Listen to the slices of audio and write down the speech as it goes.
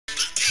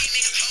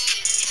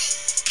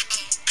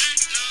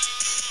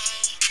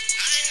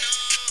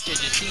Get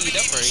just teed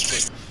up very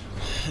quick.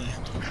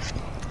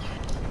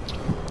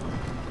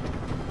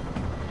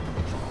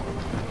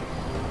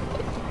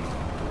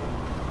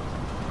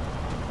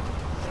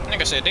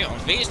 Nigga said they on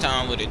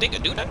FaceTime with it. They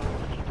could do that.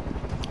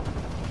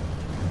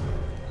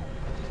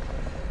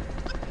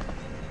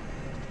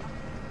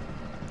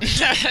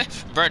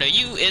 Berta,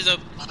 you is a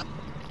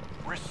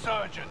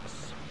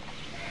resurgence.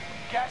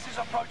 Gas is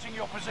approaching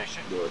your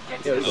position. Oh,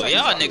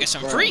 y'all niggas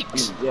some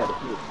freaks. Yeah.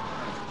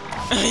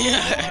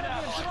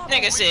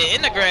 Nigga said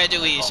in the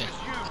graduation.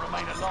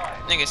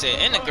 Nigga said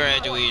in the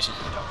graduation.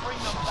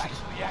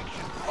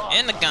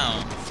 In the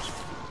gown.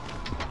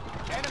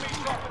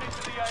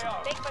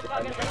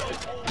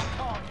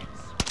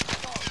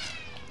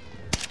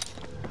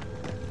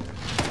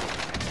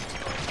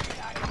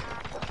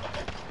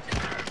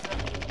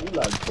 You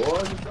like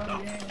boys or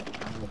something?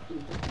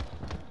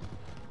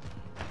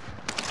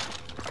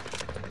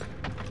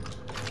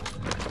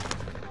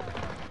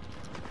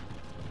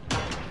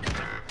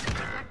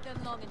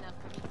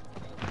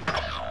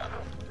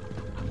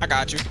 I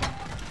got you.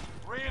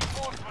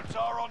 Reinforcements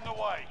are on the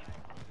way.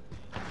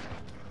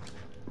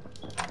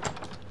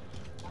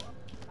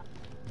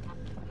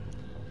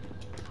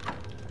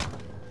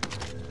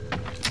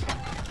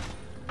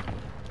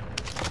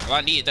 Oh,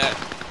 I need that.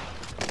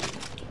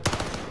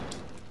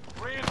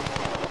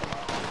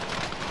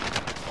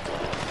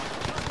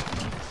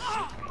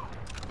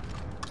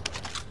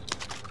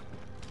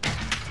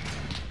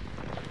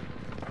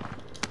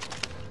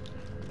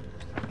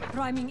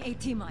 Priming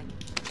AT mine.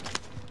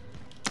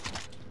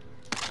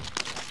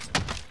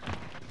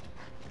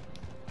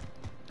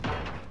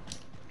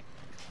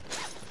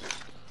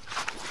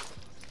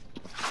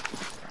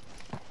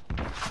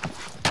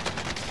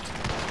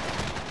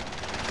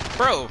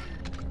 Bro,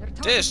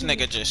 this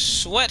nigga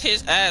just sweat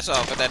his ass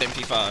off with that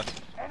MP5.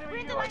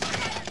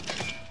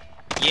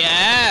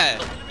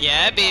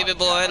 Yeah, baby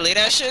boy, lay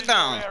that shit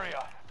down.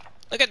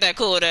 Look at that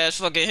cool ass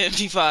fucking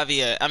MP5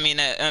 here. I mean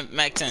that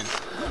Mac 10.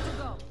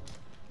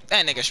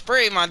 That nigga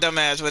sprayed my dumb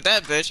ass with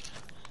that bitch.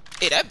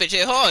 Hey, that bitch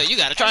hit hard. You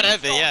gotta try that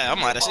bitch. Yeah, I'm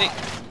about to see.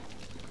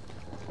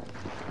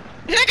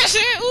 Nigga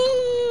shit,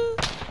 ooh.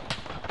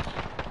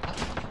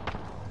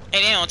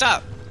 Hey, they on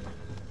top.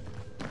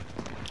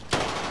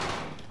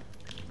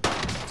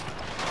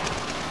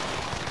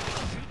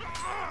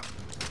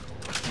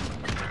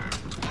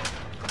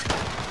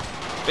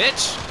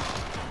 Bitch.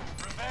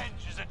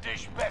 Revenge is a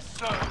dish best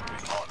served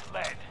with hot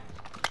lead.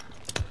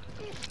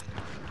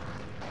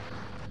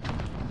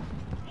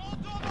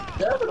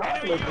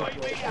 Enemy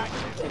UAV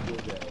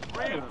active.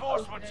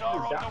 Reinforcements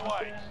are on the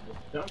way.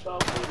 Jump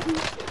off.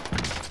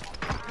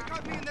 They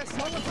got me in their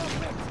Molotov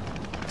pit.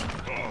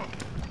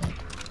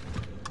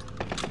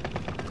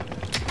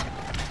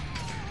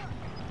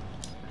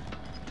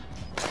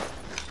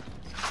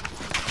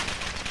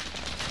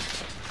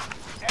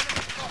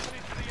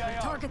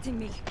 Targeting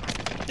me.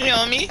 You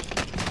know me?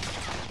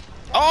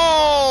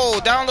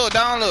 Oh, down low,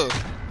 down low.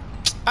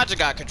 I just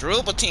got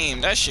quadruple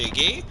team. That shit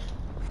gay.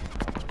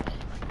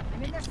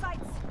 I'm in their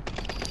sights.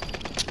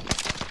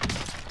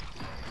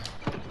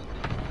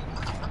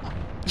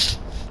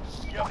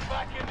 You're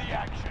back in the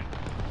action.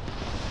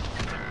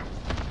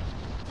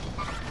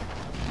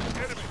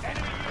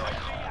 Enemy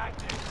UAV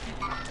active.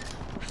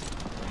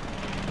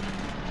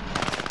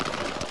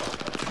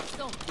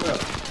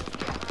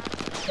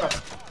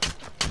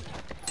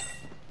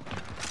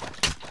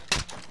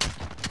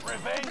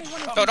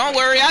 Oh, don't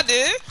worry, I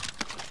did.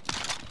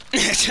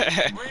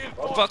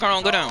 Fuck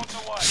around, go down.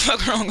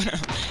 Fuck around, go down.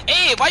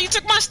 Hey, why you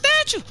took my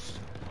statue?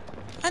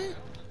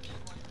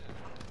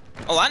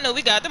 Oh, I know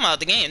we got them out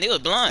the game. They was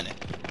blinded.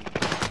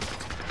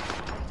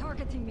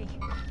 Targeting me.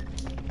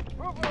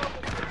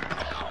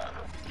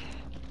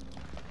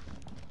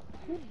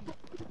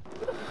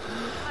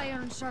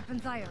 Iron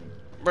sharpens iron.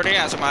 Bro, they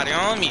got somebody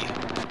on me.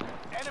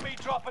 Enemy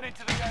dropping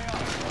into the AR.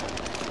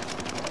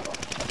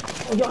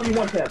 Oh, y'all, you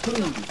want that,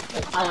 please.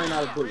 I ran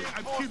out of bullets.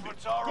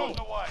 Reinforcements are on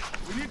the way.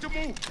 We need to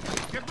move.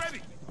 Get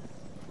ready.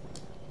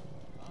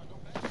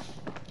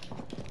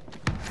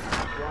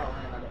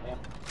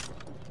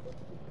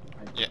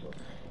 Yeah.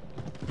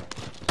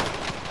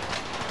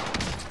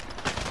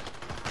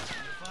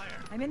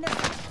 I'm in there.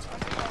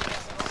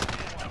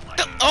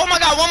 Oh my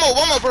god, one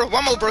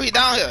more, bro. He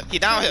down here. He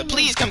down here.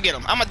 Please come get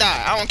him. I'ma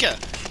die. I don't care.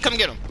 Come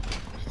get him.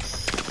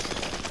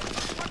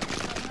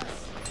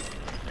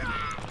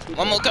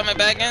 One more coming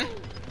back in.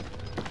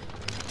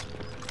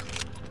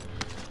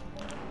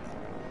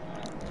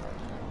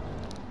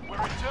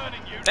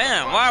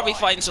 Damn, why are we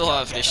fighting so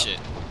hard for this shit?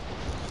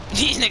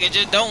 These niggas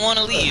just don't want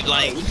to leave,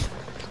 like.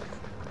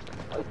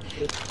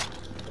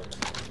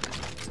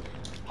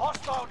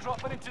 Hostile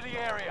dropping into the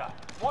area.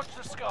 Watch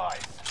the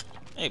skies.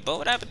 Hey, Bo,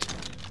 what happened?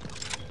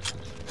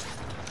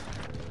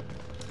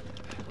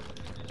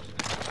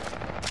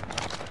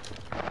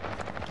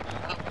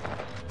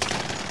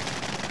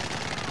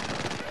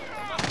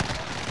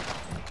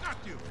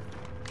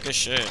 Good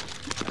shit.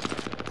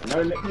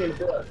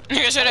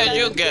 Nigga said that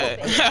you good.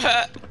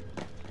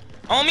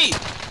 On me.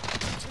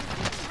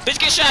 Bitch,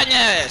 get shot in your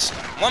ass.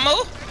 One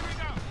more.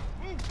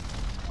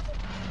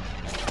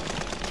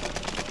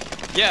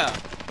 Yeah,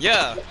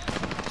 yeah.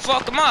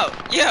 Fuck him up.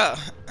 Yeah.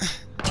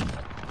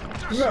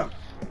 Yeah.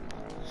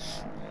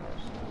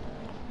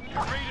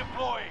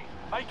 Redeploying.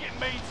 Make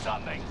it mean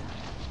something.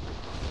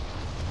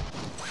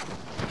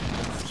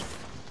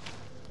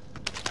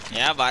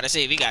 Yeah, I'm about to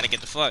say we gotta get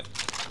the fuck.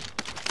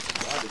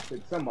 I just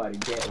think somebody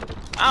dead.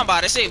 I'm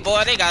about to say,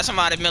 boy, they got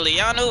somebody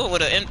Miliano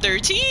with an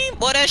M13.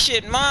 Boy, that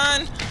shit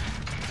mine.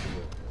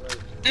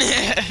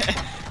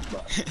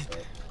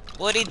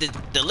 Boy, they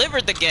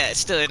delivered the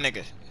gas to a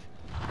nigga.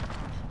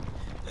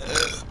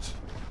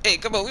 Hey,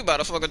 come on, we about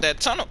to fuck with that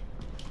tunnel.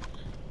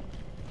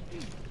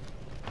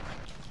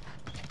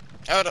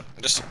 Oh,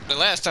 the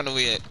last tunnel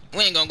we had.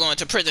 We ain't gonna go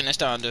into prison this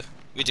time, dude.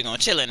 We just gonna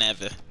chill in that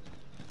bit.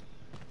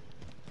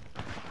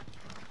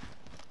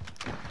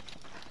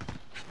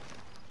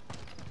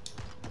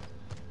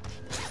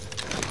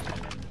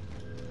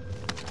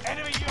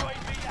 Enemy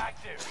UAV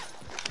active.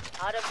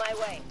 Out of my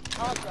way.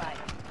 I'll drive.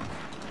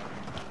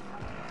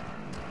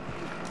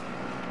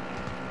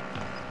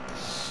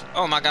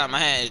 Oh my god, my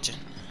hand itching.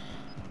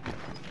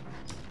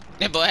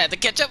 That boy had to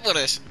catch up with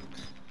us.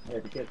 I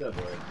had to catch up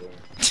right there.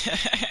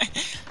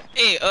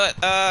 Hey,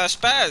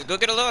 Spaz, go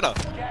get a load up.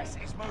 Gas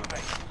is moving.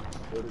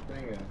 Where the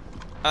thing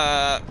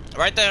at?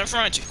 Right there in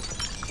front of you.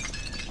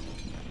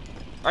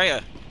 Right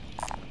here.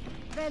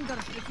 Vendor,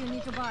 if you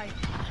need to buy.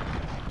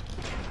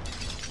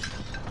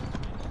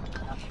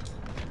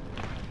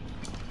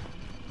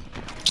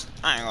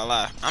 I ain't gonna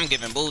lie. I'm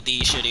giving both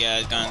these shitty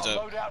ass guns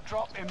up. Loadout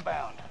drop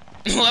inbound.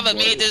 Whoever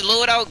made this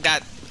loadout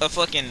got a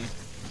fucking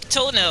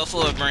toenail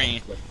for a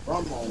brain.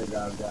 From on the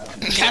guy got.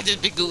 Got this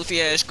big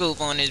goofy ass scoop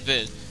on this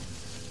bitch.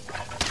 I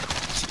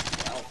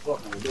don't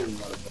fucking with this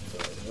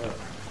motherfucker. Yeah.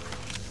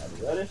 Have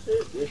you read this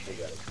shit? This shit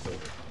got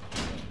exploded.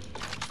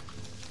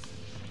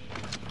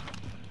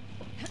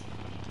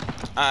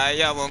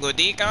 Y'all wanna go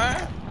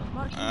decon?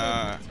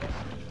 Marking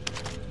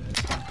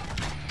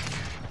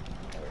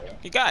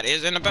You got it.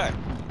 It's in the back.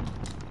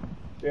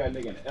 Yeah,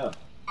 nigga in the F.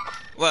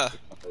 Well,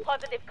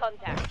 Positive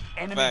contact.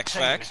 Enemy Facts,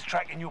 team facts. is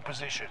tracking your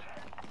position.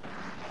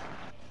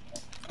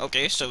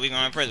 okay, so we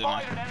going to prison. now.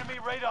 Spotted an enemy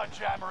radar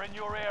jammer in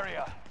your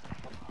area.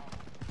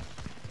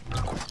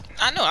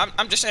 I know.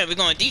 I'm just saying we're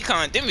going to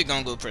decon, then we're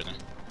going to go to prison.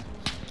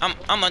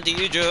 I'm under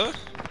you, Joe.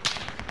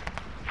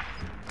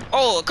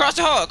 Oh, across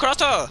the hall, across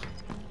the hall.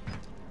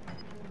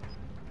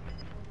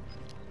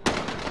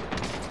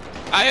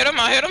 I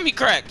hit him, he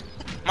cracked.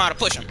 I'm out to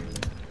push him.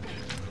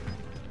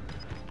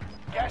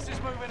 Gas is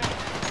moving in.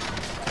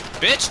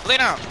 Bitch, lay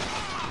down.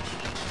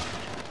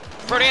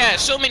 Bro, they had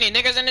so many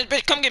niggas in this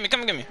bitch. Come get me,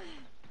 come get me.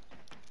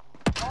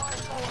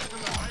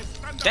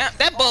 Damn,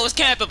 that boy was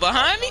camping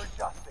behind me.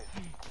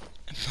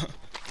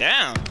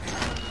 Damn.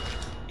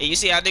 Hey, you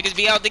see how niggas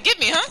be out to get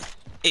me, huh?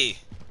 Hey.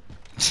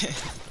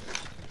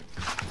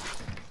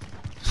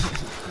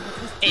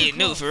 Hey,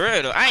 no, for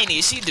real though. I ain't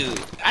even see dude.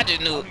 I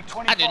just knew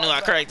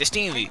I cracked the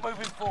steam leak.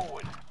 Moving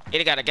forward. Hey,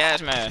 they got a gas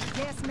mask.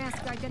 Gas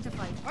mask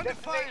identified.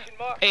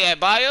 Hey, at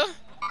bio?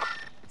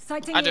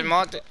 Sighting I just in.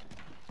 marked it.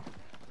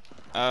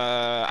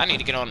 I need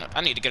to get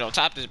on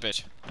top of this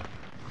bitch.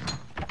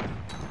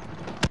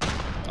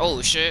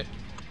 Oh shit.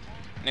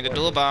 Nigga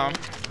do a bomb.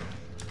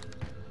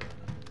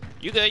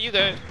 You good, you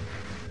good.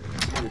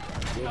 Stay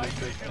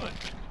vigilant.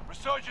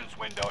 Resurgence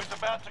window is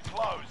about to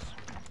close.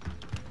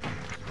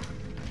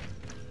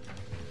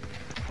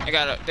 They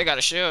got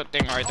a shield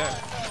thing right there.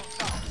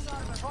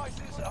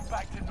 Prices are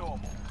back to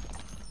normal.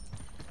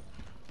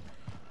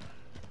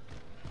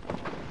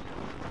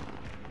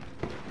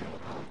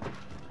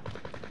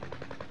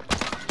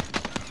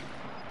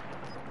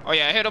 Oh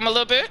yeah, I hit him a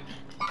little bit.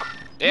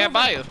 They at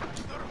bio.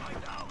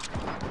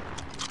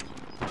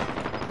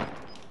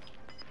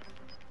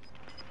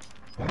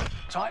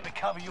 Time to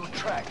cover your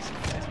tracks.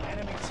 There's an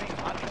enemy team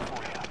hunting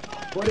for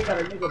you. Boy, they got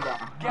a nigga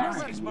behind.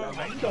 Gas is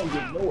moving. You don't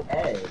get no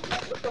ass.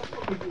 What the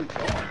fuck are you doing?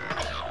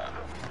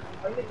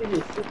 That nigga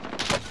is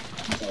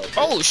sick.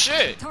 Oh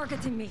shit.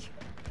 Targeting me.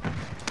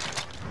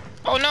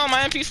 Oh no,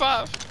 my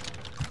MP5.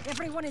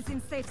 Everyone is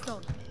in safe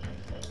zone.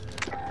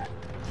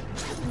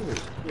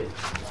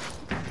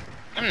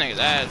 Them niggas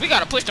ass. We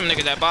gotta push them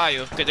niggas at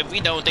bio, cause if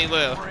we don't, they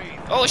will.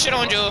 Oh shit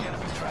on Joe.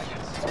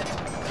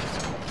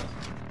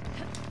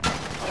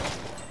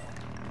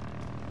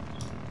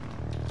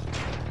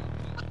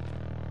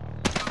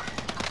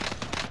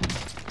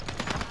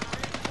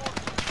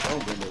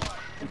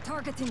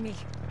 Targeting me.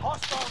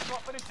 Hostiles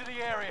dropping into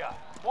the area.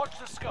 Watch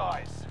the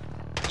skies.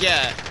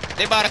 Yeah,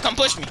 they about to come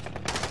push me.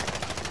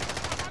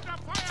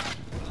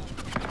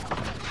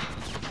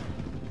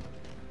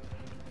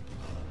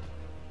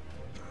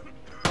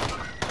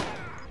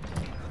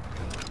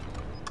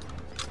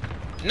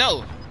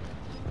 No.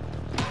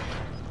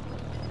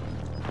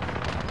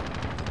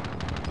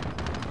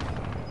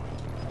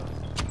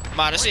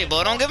 About to say,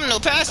 boy, don't give him no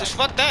passes.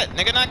 Fuck that.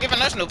 Nigga not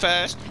giving us no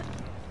pass.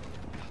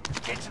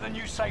 Get to the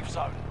new safe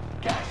zone.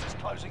 Gas is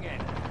closing in.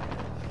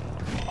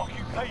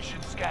 Occupation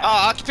scan.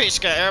 Oh, occupation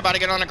scan. Everybody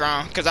get on the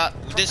ground, cause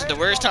this is the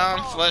worst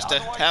time for us to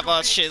have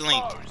our shit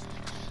linked.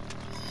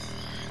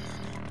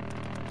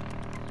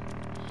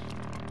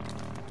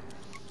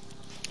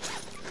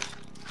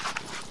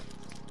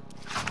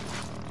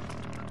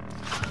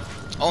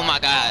 Oh my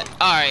god.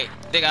 Alright,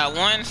 they got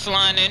one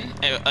flying in,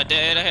 a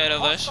dead ahead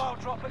of us.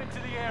 Hostile dropping into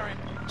the area.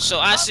 So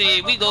I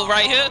say we go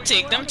right here,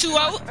 take them two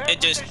out,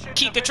 and just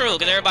keep control,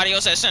 because everybody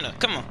else at center.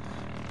 Come on.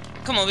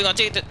 Come on, we gonna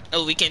take the...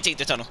 Oh, we can't take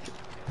the tunnel.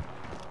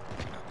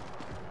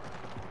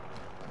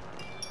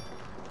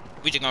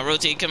 We just gonna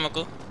rotate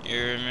chemical. You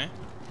hear me?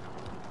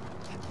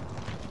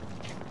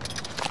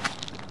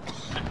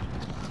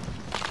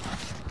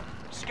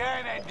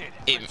 Scan ended.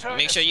 Hey, Return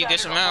make to sure you get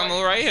some standard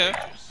ammo right here.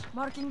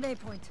 Marking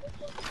waypoint.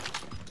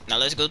 Now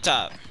let's go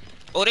top.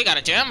 Oh, they got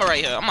a jammer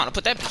right here. I'm gonna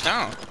put that bitch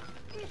down.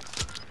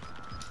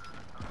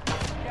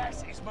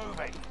 Gas is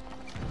moving.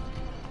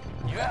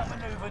 You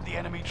outmaneuvered the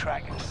enemy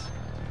trackers.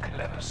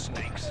 Clever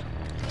sneaks.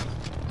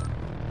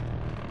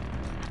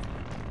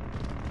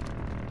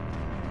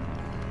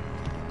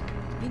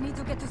 We need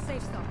to get to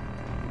safe zone.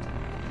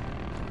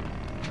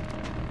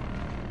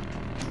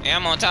 Yeah,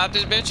 I'm on top of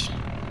this bitch.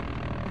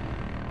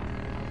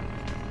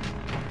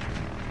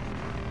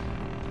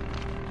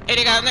 Hey,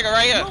 they got a nigga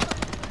right here.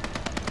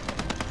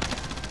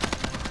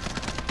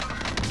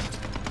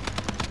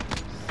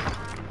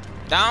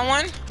 Down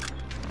one.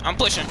 I'm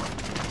pushing.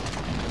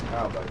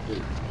 How about this?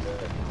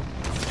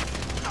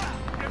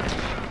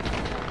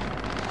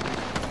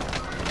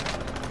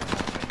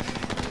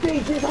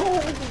 Jesus,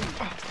 hold me.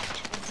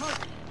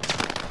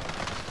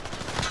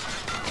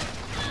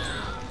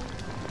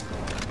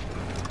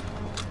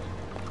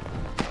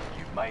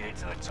 You've made it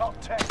to the top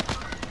 10.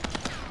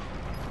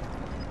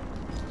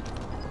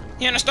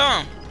 He in the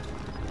storm.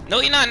 No,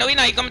 he not. No, he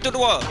not. He coming through the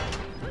wall.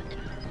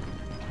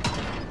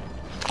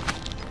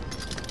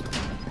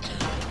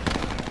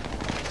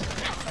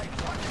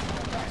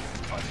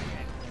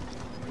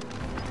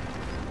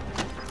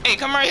 Hey,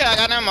 come right here. I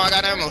got ammo. I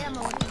got ammo.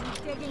 Ammo.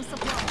 Taking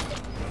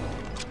supplies.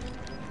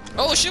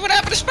 Oh shit! What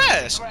happened to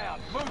Spaz?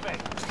 Ground, moving.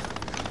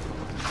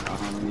 I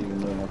don't even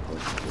know that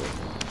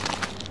fucking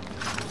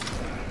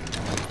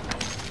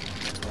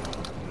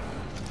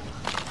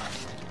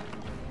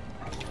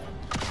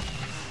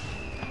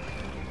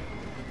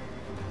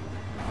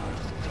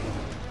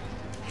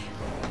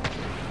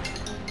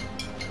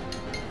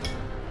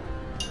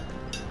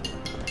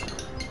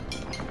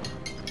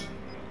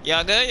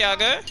Y'all good? Y'all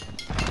good?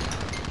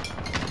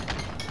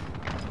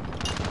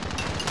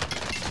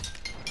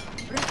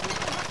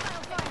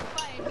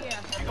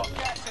 You got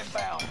gas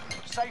inbound.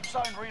 Safe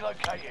zone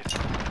relocated.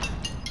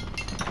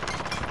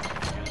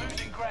 You're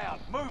losing ground.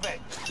 Move it.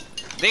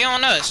 They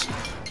on us.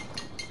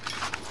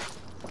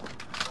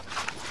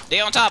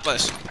 They on top of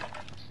us.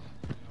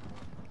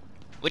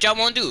 What y'all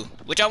wanna do?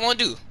 What y'all wanna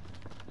do?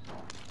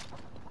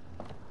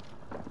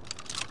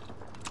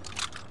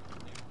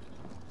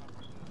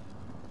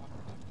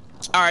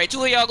 Alright,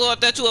 two of y'all go up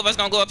there, two of us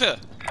gonna go up here.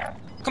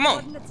 Come on.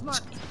 Coordinates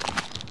marked.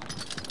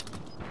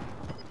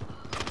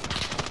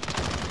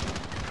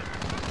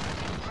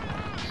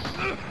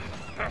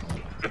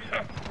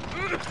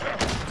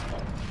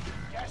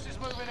 Gas is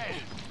moving in.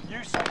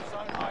 New safe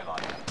zone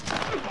highlighted.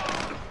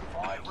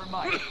 5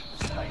 remain.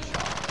 Stay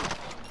sharp.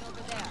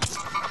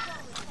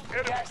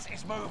 Gas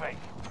is moving.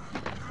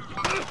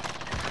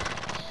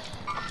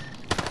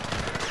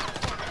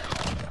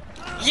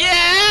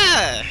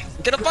 Yeah!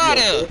 Get up out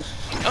of here.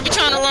 Don't be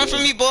trying to run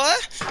from me, boy.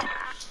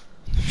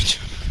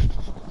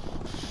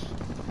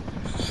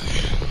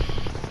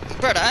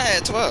 Brother, I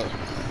had 12.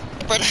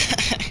 Brother,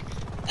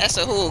 that's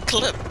a whole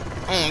clip.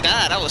 Oh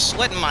God, I was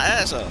sweating my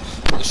ass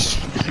off.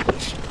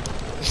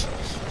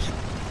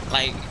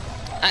 Like,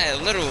 I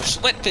had literal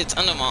sweat pits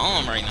under my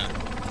arm right now.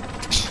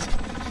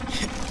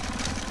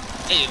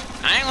 Hey,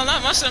 I ain't gonna lie,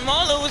 my son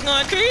Marlo was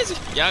going crazy.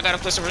 Y'all gotta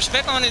put some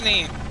respect on his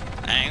name.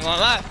 I ain't gonna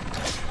lie.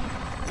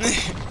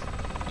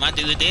 My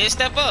dude did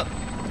step up.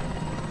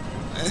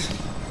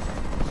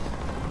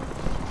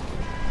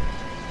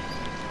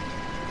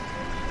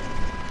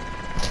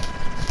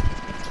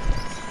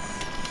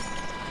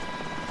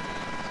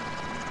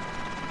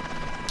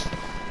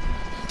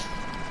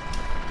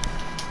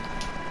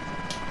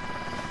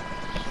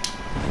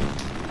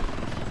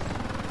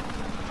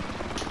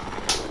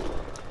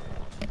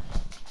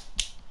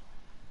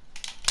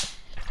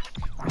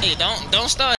 Hey, don't start.